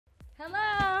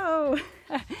Hello!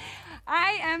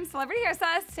 I am celebrity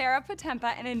hairstylist Sarah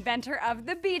Potempa, an inventor of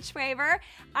the beach waver.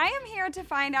 I am here to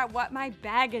find out what my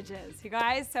baggage is, you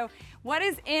guys. So what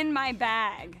is in my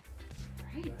bag?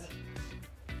 Right.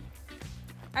 All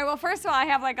right, well, first of all, I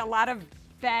have like a lot of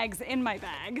bags in my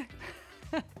bag.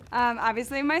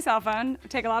 Obviously my cell phone, I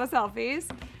take a lot of selfies.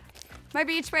 My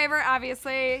beach waver,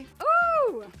 obviously.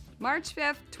 Ooh! March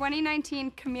 5th,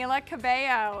 2019, Camila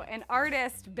Cabello, an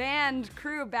artist, band,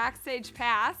 crew, backstage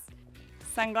pass.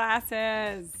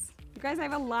 Sunglasses. You guys, I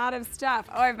have a lot of stuff.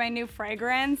 Oh, I have my new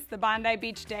fragrance, the Bondi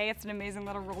Beach Day. It's an amazing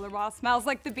little rollerball. Smells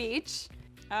like the beach.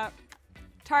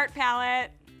 Tarte palette.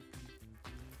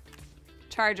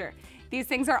 Charger. These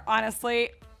things are honestly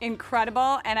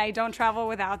incredible, and I don't travel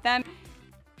without them.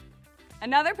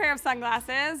 Another pair of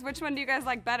sunglasses. Which one do you guys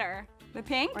like better? The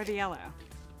pink or the yellow?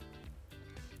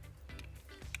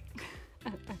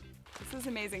 This is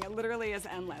amazing. It literally is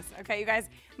endless. Okay, you guys,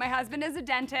 my husband is a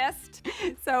dentist,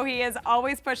 so he is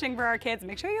always pushing for our kids.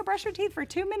 Make sure you brush your teeth for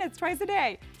 2 minutes twice a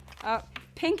day.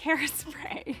 Pink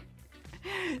hairspray.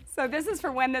 So this is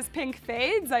for when this pink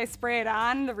fades. I spray it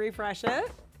on to refresh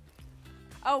it.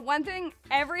 Oh, one thing,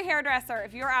 every hairdresser,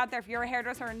 if you're out there, if you're a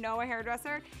hairdresser or know a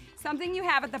hairdresser, something you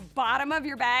have at the bottom of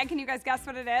your bag, can you guys guess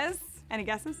what it is? Any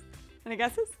guesses? Any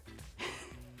guesses?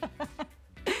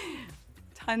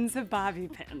 Tons of bobby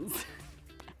pins.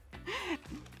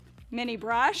 Mini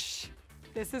brush.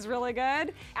 This is really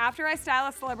good. After I style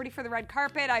a celebrity for the red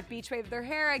carpet, I beach wave their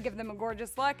hair, I give them a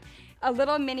gorgeous look. A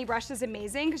little mini brush is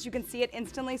amazing because you can see it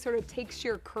instantly sort of takes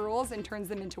your curls and turns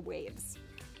them into waves.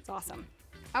 It's awesome.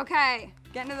 Okay,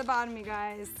 getting to the bottom, you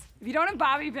guys. If you don't have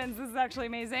bobby pins, this is actually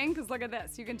amazing because look at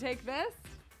this. You can take this,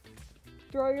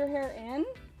 throw your hair in,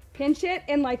 pinch it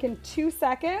in 2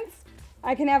 seconds.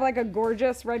 I can have like a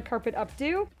gorgeous red carpet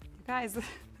updo. Guys,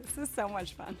 this is so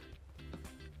much fun.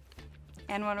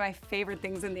 And one of my favorite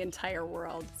things in the entire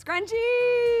world.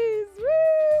 Scrunchies,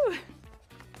 woo!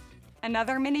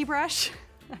 Another mini brush.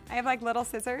 I have like little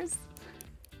scissors.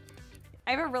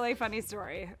 I have a really funny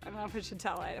story. I don't know if I should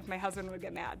tell it, if my husband would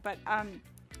get mad, but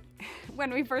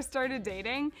when we first started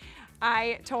dating,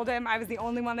 I told him I was the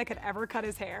only one that could ever cut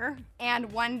his hair.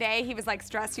 And one day he was like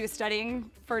stressed, he was studying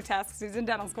for tests, he was in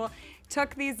dental school,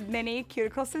 took these mini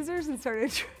cuticle scissors and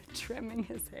started trimming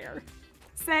his hair.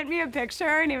 Sent me a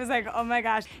picture and he was like, oh my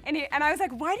gosh. And I was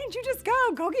like, why didn't you just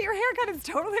go? Go get your hair cut, it's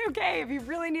totally okay if you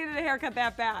really needed a haircut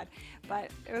that bad. But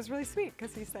it was really sweet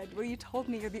because he said, well, you told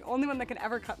me you're the only one that can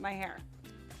ever cut my hair.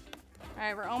 All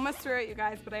right, we're almost through it, you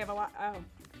guys, but I have a lot,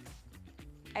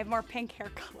 I have more pink hair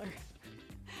color.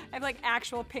 I have like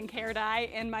actual pink hair dye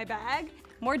in my bag.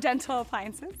 More dental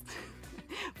appliances.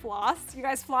 Floss. You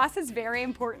guys, floss is very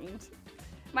important.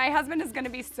 My husband is gonna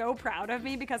be so proud of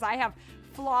me because I have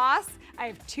floss, I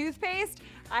have toothpaste,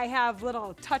 I have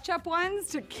little touch-up ones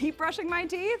to keep brushing my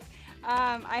teeth.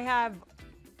 I have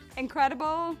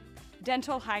incredible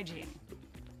dental hygiene.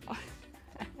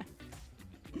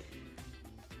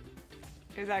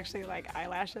 There's actually like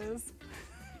eyelashes.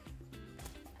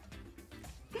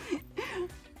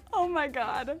 Oh my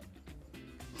God.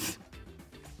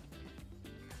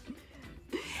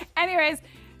 Anyways,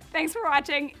 thanks for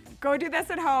watching. Go do this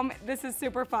at home. This is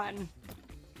super fun.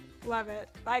 Love it.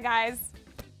 Bye, guys.